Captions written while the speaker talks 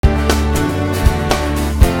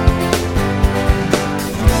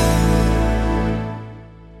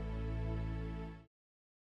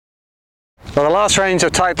Well, the last range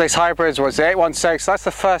of Titleist hybrids was the 816. That's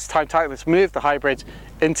the first time Titleist moved the hybrids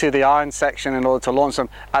into the iron section in order to launch them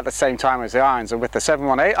at the same time as the irons. And with the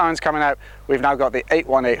 718 irons coming out, we've now got the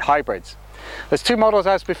 818 hybrids. There's two models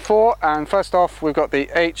as before, and first off we've got the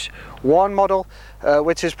H1 model,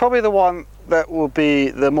 which is probably the one that will be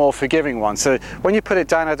the more forgiving one. So when you put it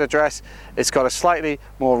down at address, it's got a slightly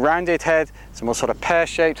more rounded head. It's a more sort of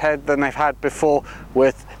pear-shaped head than they've had before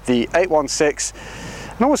with the 816.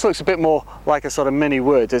 It almost looks a bit more like a sort of mini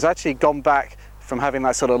wood. It's actually gone back from having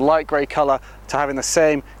that sort of light grey colour to having the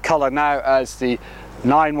same colour now as the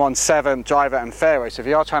 917 driver and fairway. So if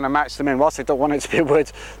you are trying to match them in, whilst they don't want it to be a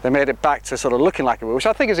wood, they made it back to sort of looking like a wood, which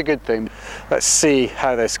I think is a good thing. Let's see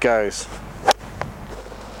how this goes.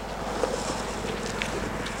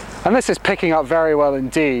 And this is picking up very well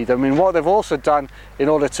indeed. I mean, what they've also done in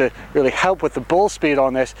order to really help with the ball speed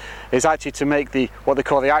on this is actually to make the what they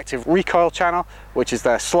call the active recoil channel, which is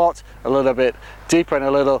their slot, a little bit deeper and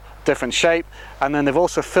a little different shape. And then they've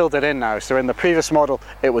also filled it in now. So in the previous model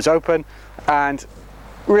it was open, and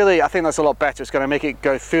really I think that's a lot better. It's going to make it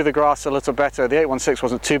go through the grass a little better. The 816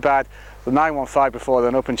 wasn't too bad. The 915 before,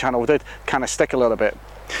 an open channel, did kind of stick a little bit.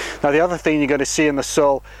 Now the other thing you're going to see in the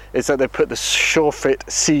sole is that they put the SureFit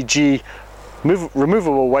CG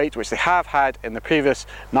removable weight, which they have had in the previous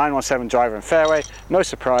 917 driver and fairway. No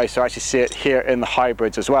surprise to actually see it here in the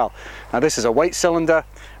hybrids as well. Now this is a weight cylinder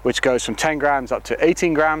which goes from 10 grams up to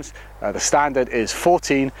 18 grams. The standard is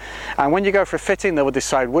 14, and when you go for fitting they will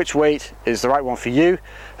decide which weight is the right one for you.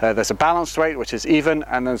 There's a balanced weight which is even,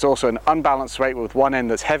 and there's also an unbalanced weight with one end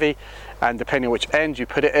that's heavy, and depending on which end you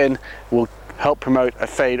put it in will help promote a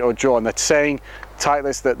fade or draw. And they're saying,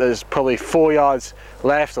 Titleist, that there's probably 4 yards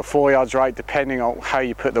left or 4 yards right depending on how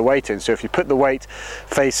you put the weight in. So if you put the weight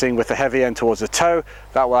facing with the heavy end towards the toe,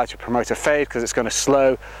 that will actually promote a fade because it's going to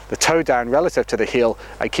slow the toe down relative to the heel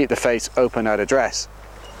and keep the face open at address.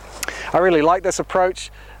 I really like this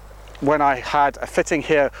approach. When I had a fitting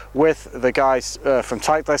here with the guys from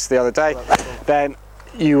Titleist the other day, then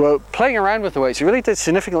you were playing around with the weights. You really did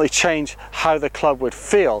significantly change how the club would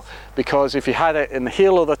feel, because if you had it in the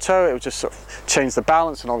heel or the toe, it would just sort of change the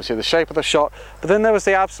balance and obviously the shape of the shot, but then there was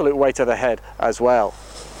the absolute weight of the head as well.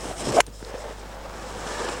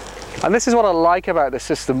 And this is what I like about this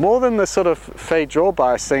system, more than the sort of fade draw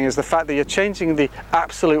bias thing, is the fact that you're changing the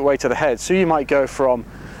absolute weight of the head. So you might go from,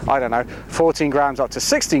 I don't know, 14 grams up to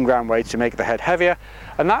 16 gram weight to make the head heavier,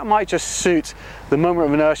 and that might just suit the moment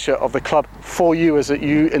of inertia of the club for you as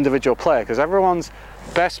you individual player, because everyone's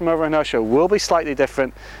best moment of inertia will be slightly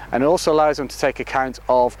different, and it also allows them to take account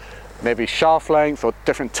of maybe shaft length or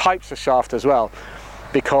different types of shaft as well,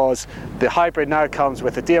 because the hybrid now comes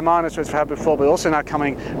with the Diamantis, which we had before, but also now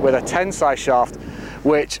coming with a 10 size shaft,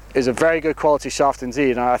 which is a very good quality shaft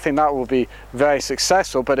indeed, and I think that will be very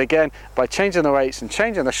successful. But again, by changing the weights and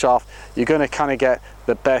changing the shaft, you're going to kind of get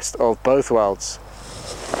the best of both worlds.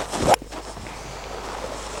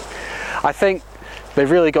 I think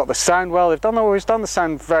they've really got the sound well. They've always done the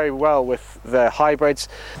sound very well with their hybrids,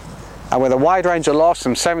 and with a wide range of lofts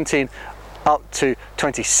from 17 up to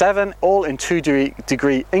 27, all in 2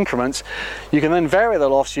 degree increments. You can then vary the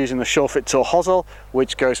lofts using the SureFit Tour hosel,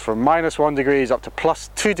 which goes from -1 degrees up to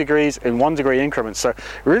 +2 degrees in 1 degree increments. So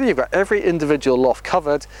really you've got every individual loft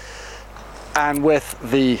covered, and with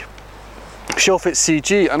the SureFit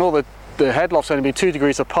CG and all the head lofts only being 2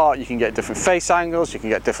 degrees apart, you can get different face angles, you can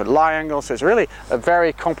get different lie angles, so it's really a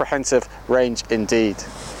very comprehensive range indeed.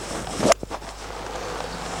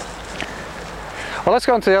 Well, let's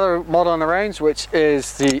go on to the other model in the range, which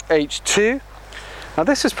is the H2. Now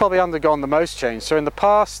this has probably undergone the most change. So in the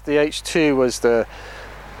past, the H2 was the,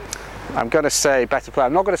 I'm going to say better player.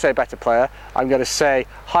 I'm not going to say better player. I'm going to say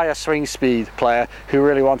higher swing speed player who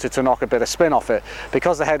really wanted to knock a bit of spin off it,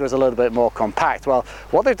 because the head was a little bit more compact. Well,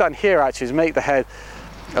 what they've done here actually is make the head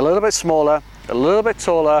a little bit smaller, a little bit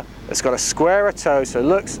taller. It's got a squarer toe, so it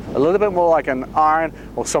looks a little bit more like an iron,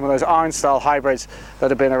 or some of those iron style hybrids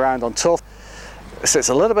that have been around on tour. So it's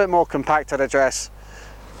a little bit more compact at address,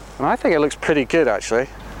 and I think it looks pretty good actually.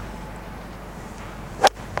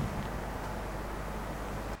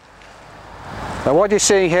 Now what you're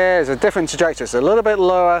seeing here is a different trajectory. It's a little bit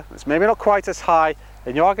lower, it's maybe not quite as high,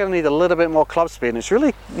 and you are going to need a little bit more club speed, and it's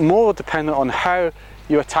really more dependent on how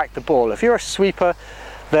you attack the ball. If you're a sweeper,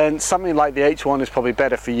 then something like the H1 is probably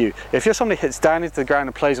better for you. If you're somebody who hits down into the ground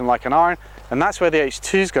and plays them like an iron, and that's where the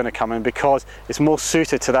H2 is going to come in, because it's more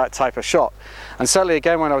suited to that type of shot. And certainly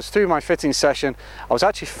again, when I was through my fitting session, I was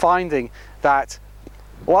actually finding that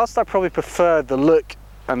whilst I probably preferred the look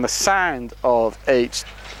and the sound of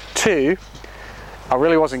H2, I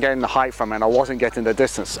really wasn't getting the height from it, and I wasn't getting the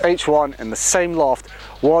distance. H1 in the same loft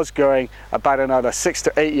was going about another 6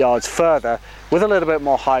 to 8 yards further with a little bit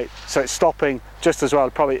more height, so it's stopping just as well,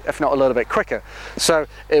 probably if not a little bit quicker. So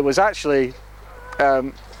it was actually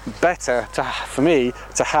better for me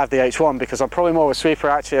to have the H1, because I'm probably more of a sweeper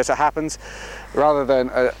actually, as it happens, rather than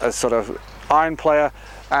a sort of iron player,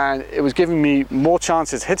 and it was giving me more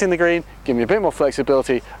chances hitting the green, giving me a bit more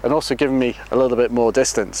flexibility, and also giving me a little bit more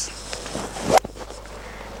distance.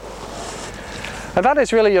 And that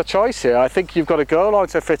is really your choice here. I think you've got to go along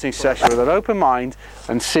to a fitting session with an open mind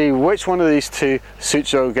and see which one of these two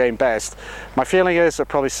suits your game best. My feeling is that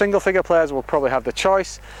probably single figure players will probably have the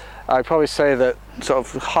choice. I'd probably say that sort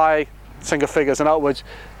of high single figures and upwards,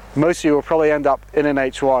 most of you will probably end up in an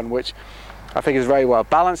H1, which I think is a very well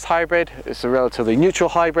balanced hybrid. It's a relatively neutral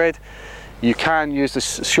hybrid. You can use the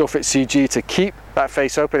SureFit CG to keep that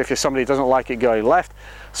face open if you're somebody who doesn't like it going left.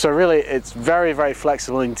 So really it's very, very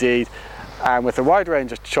flexible indeed. And with a wide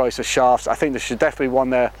range of choice of shafts, I think there should definitely be one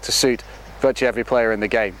there to suit virtually every player in the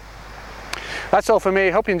game. That's all for me.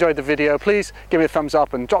 Hope you enjoyed the video. Please give me a thumbs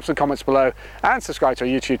up and drop some comments below, and subscribe to our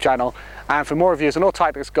YouTube channel. And for more reviews on all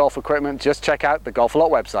types of golf equipment, just check out the Golf A Lot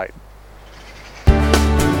website.